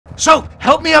So,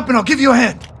 help me up and I'll give you a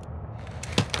hand.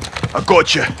 I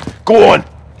got you. Go on.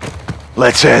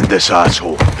 Let's end this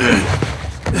asshole.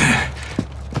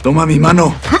 Toma mi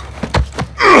mano.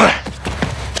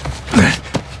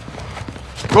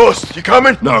 Ghost, you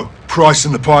coming? No. Price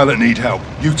and the pilot need help.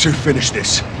 You two finish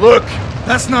this. Look.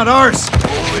 That's not ours.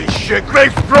 Holy shit,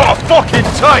 Graves brought a fucking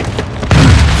tank.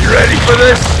 You ready for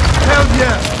this? Hell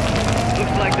yeah.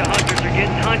 Looks like the hunters are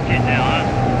getting hunted now,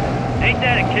 huh? Ain't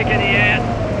that a kick in the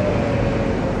ass?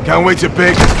 Can't wait to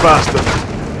bake this bastard.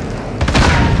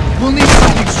 We'll need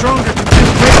something stronger to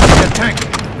build weight in that tank.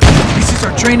 This is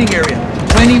our training area.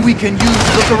 Plenty we can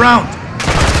use. Look around.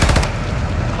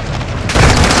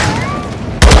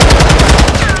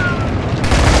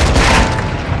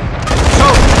 So,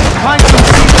 find some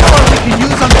C4 we can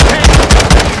use on the tank.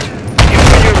 You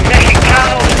and your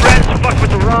Mexicano friends fuck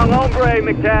with the wrong hombre,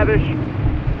 McTavish.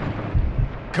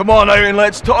 Come on out and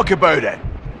let's talk about it.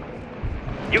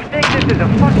 You think this is a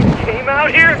fucking game out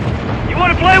here? You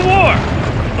wanna play war?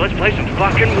 Let's play some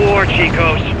fucking war,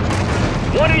 Chicos.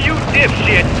 One of you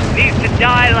dipshits needs to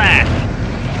die last.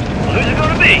 Who's it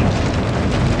gonna be?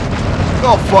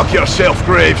 Go fuck yourself,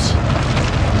 Graves.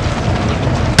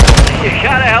 You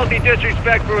got a healthy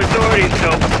disrespect for authorities, so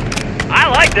I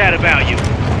like that about you.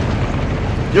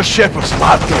 You're Shepard's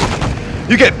lapdog.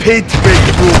 You get paid to break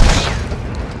the rules.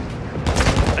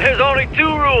 There's only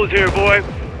two rules here, boy.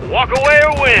 Walk away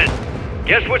or win.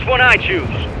 Guess which one I choose.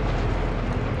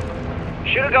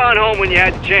 Should've gone home when you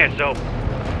had the chance, though.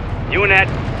 You and that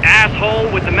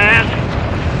asshole with the mask?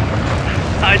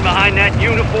 Hide behind that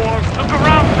uniform? Look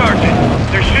around, Sergeant.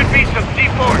 There should be some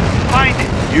C4. Find it.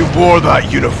 You wore that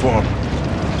uniform.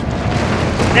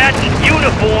 That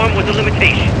uniform was a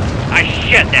limitation. I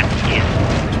shed that skin.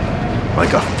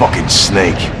 Like a fucking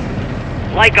snake.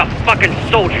 Like a fucking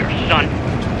soldier, son.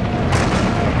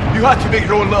 You had to make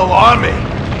your own little army.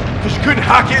 Because you couldn't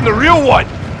hack it in the real one.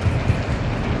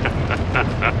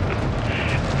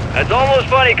 That's almost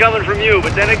funny coming from you,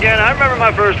 but then again, I remember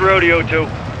my first rodeo too.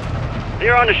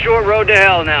 You're on the short road to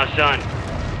hell now, son.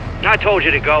 I told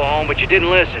you to go home, but you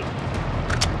didn't listen.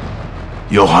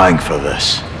 You'll hang for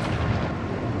this.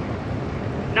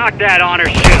 Knock that honor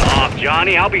shit off,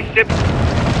 Johnny. I'll be sipping.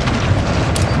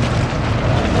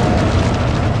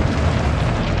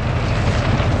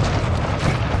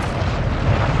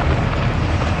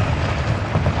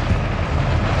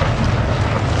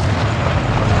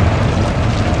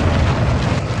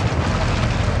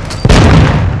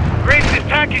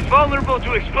 He's vulnerable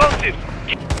to explosives.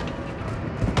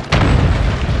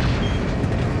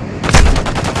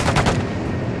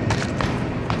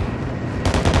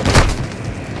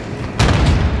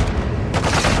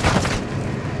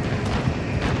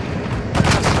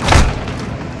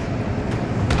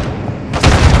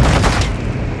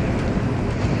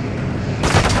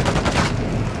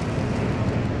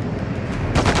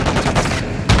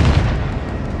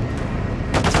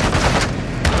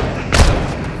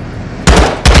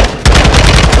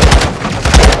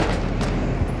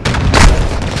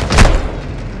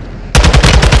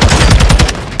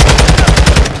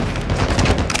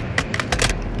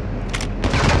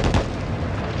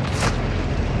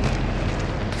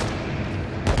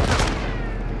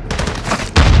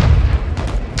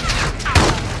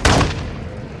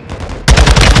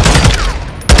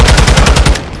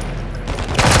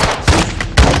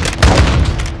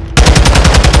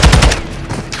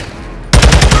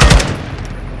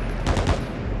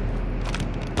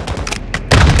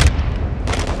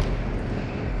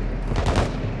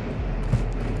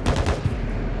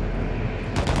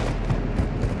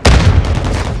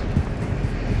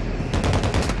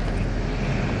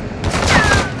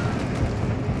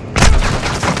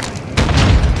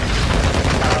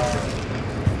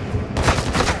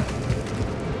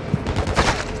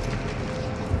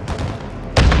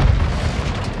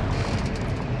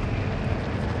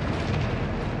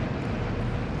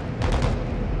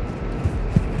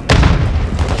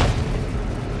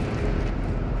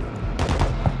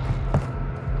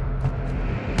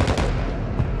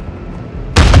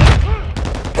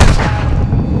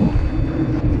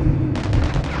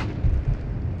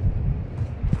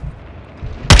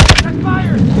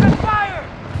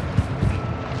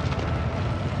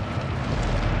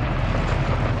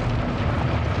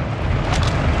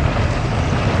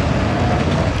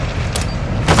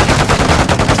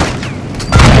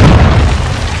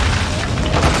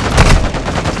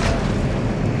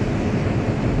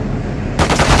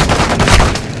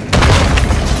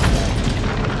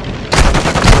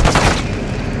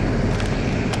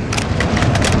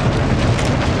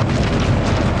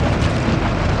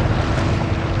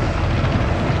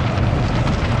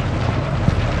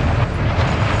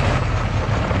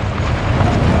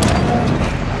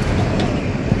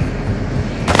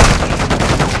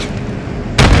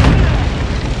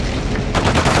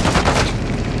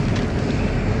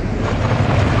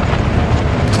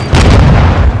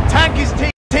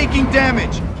 taking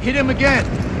damage. Hit him again.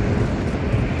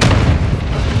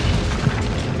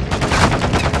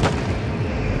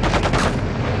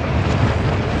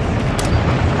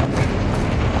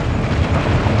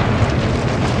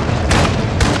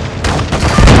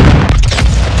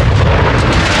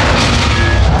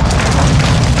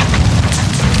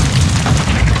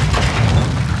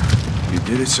 You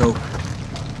did it, so?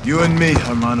 You and me,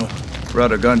 hermano.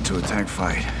 Brought a gun to a tank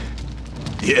fight.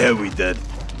 Yeah, we did.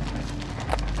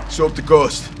 So up the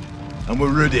coast, and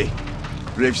we're ready.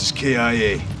 Graves is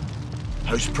KIA.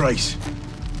 How's Price?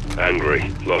 Angry.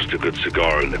 Lost a good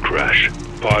cigar in the crash.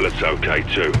 Pilot's okay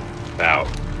too. Out.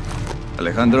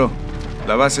 Alejandro,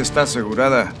 la base está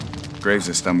asegurada. Graves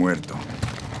está muerto.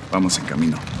 Vamos en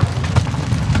camino.